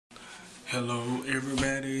Hello,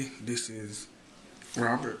 everybody. This is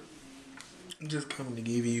Robert. I'm just coming to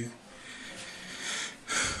give you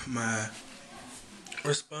my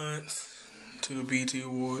response to the EBT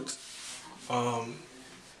Awards. Um,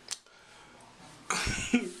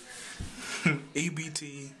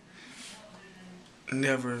 EBT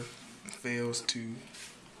never fails to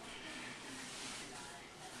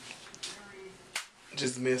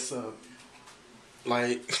just mess up.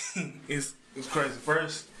 Like it's crazy.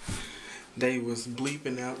 First, they was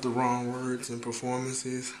bleeping out the wrong words in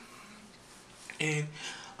performances. And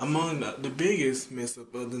among the biggest mess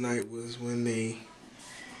up of the night was when they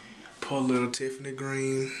pulled little Tiffany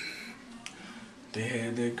Green. They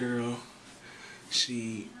had that girl.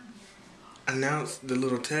 She announced the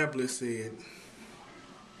little tablet said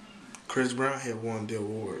Chris Brown had won the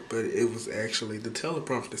award, but it was actually the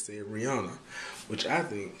teleprompter said Rihanna, which I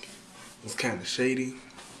think was kind of shady.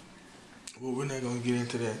 Well, we're not gonna get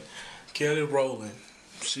into that. Kelly Rowland,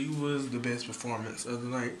 she was the best performance of the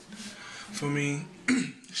night for me.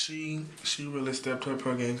 she really stepped up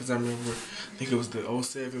her game, because I remember, I think it was the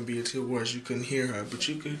 '07 BET Awards, you couldn't hear her, but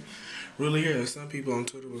you could really hear her. Some people on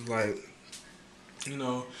Twitter was like,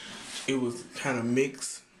 it was kind of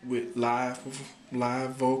mixed with live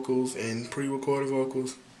vocals and pre-recorded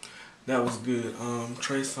vocals. That was good.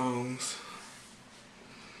 Trey Songz.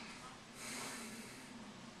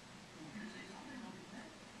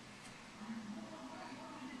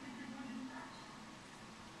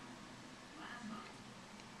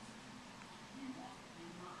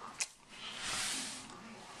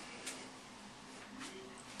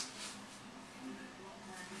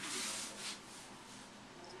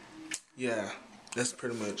 Yeah, that's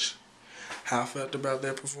pretty much how I felt about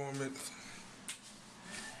that performance.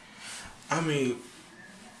 I mean,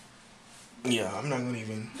 yeah, I'm not gonna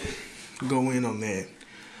even go in on that.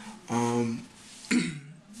 Um,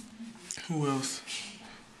 who else?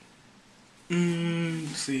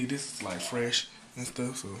 See, this is like fresh and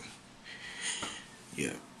stuff, so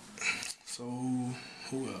yeah. So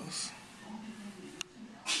who else?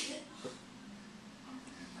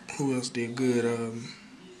 Who else did good?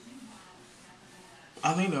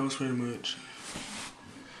 I think that was pretty much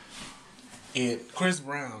it. Chris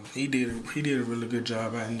Brown, he did a really good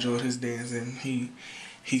job. I enjoyed his dancing.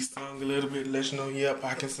 He sung a little bit, let you know, yep,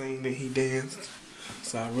 I can sing. That he danced,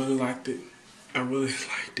 so I really liked it. I really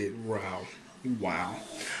liked it. Wow.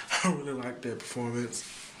 I really liked that performance.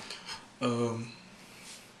 Who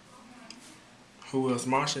else?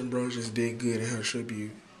 Marsha Ambrosius did good in her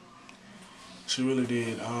tribute. She really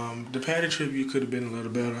did. The Patty tribute could have been a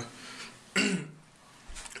little better.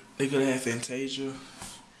 They could have had Fantasia.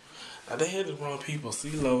 They had the wrong people.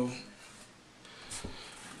 CeeLo.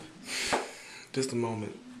 Just a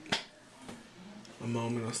moment. A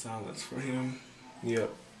moment of silence for him.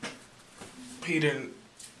 Yep. He didn't.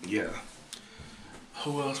 Yeah.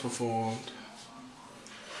 Who else performed?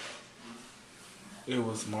 It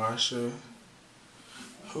was Marsha.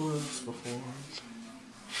 Who else performed?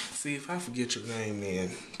 See, if I forget your name,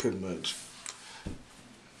 then pretty much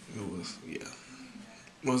it was, yeah.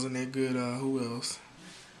 Wasn't that good? Who else?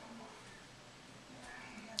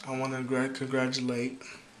 I want to congratulate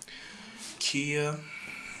Kia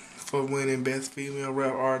for winning Best Female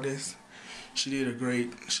Rap Artist. She did a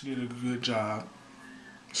good job.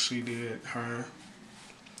 She did her.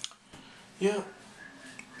 Yeah.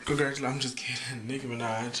 Congratulations. I'm just kidding. Nicki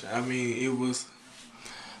Minaj. I mean,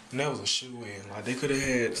 that was a shoe-in. Like, they could have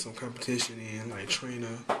had some competition in, like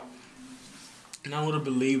Trina. And I would have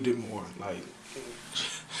believed it more. Like,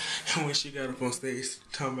 when she got up on stage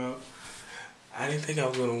talking about, I didn't think I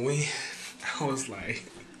was going to win. I was like,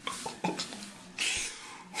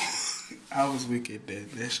 I was weak at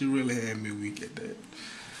that. That she really had me weak at that.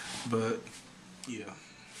 But, yeah.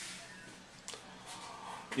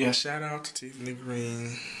 Yeah, shout out to Tiffany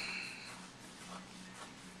Green.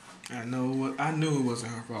 I knew it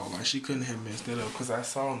wasn't her fault. Like, she couldn't have messed that up, because I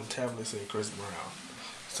saw on the tablet said Chris Brown.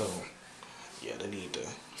 So, yeah, they need to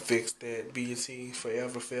fix that. BET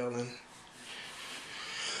forever failing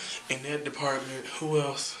in that department. Who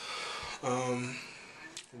else?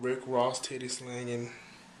 Rick Ross titty slanging.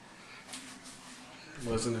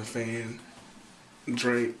 Wasn't a fan.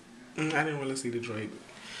 Drake. I didn't really see the Drake.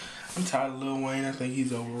 I'm tired of Lil Wayne. I think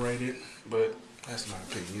he's overrated, but that's my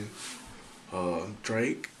opinion.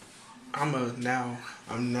 Drake. I'm now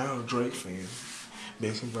a Drake fan.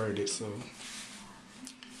 Been converted, so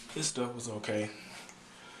his stuff was okay.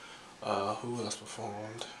 Who else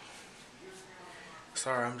performed?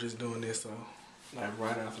 Sorry, I'm just doing this so like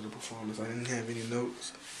right after the performance. I didn't have any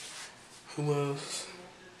notes. Who else?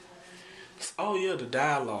 Oh yeah, the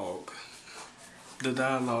dialogue. the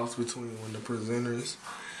dialogues between when the presenters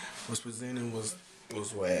was presenting was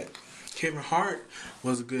whack. Kevin Hart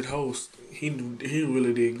was a good host. He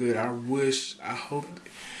really did good. I hope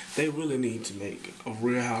they really need to make a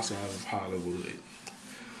Real Housewives of Hollywood.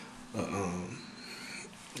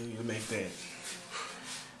 They need to make that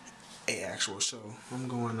an actual show. I'm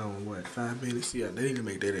going on what, 5 minutes? Yeah, they need to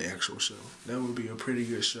make that an actual show. That would be a pretty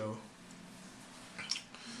good show.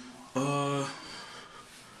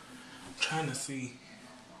 Trying to see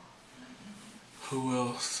who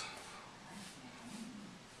else.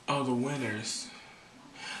 Oh, the winners.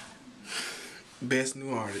 Best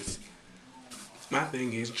New Artist. My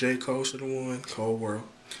thing is J. Cole should have won. Cold World.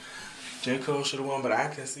 J. Cole should have won, but I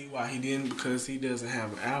can see why he didn't, because he doesn't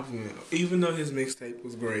have an album. Even though his mixtape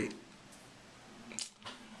was great,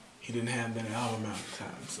 he didn't have that album out at the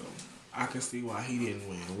time, so I can see why he didn't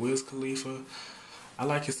win. Wiz Khalifa, I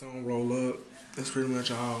like his song Roll Up. That's pretty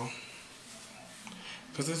much all.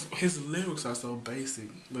 Because his lyrics are so basic,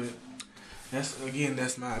 but that's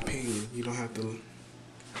my opinion. You don't have to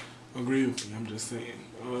agree with me. I'm just saying.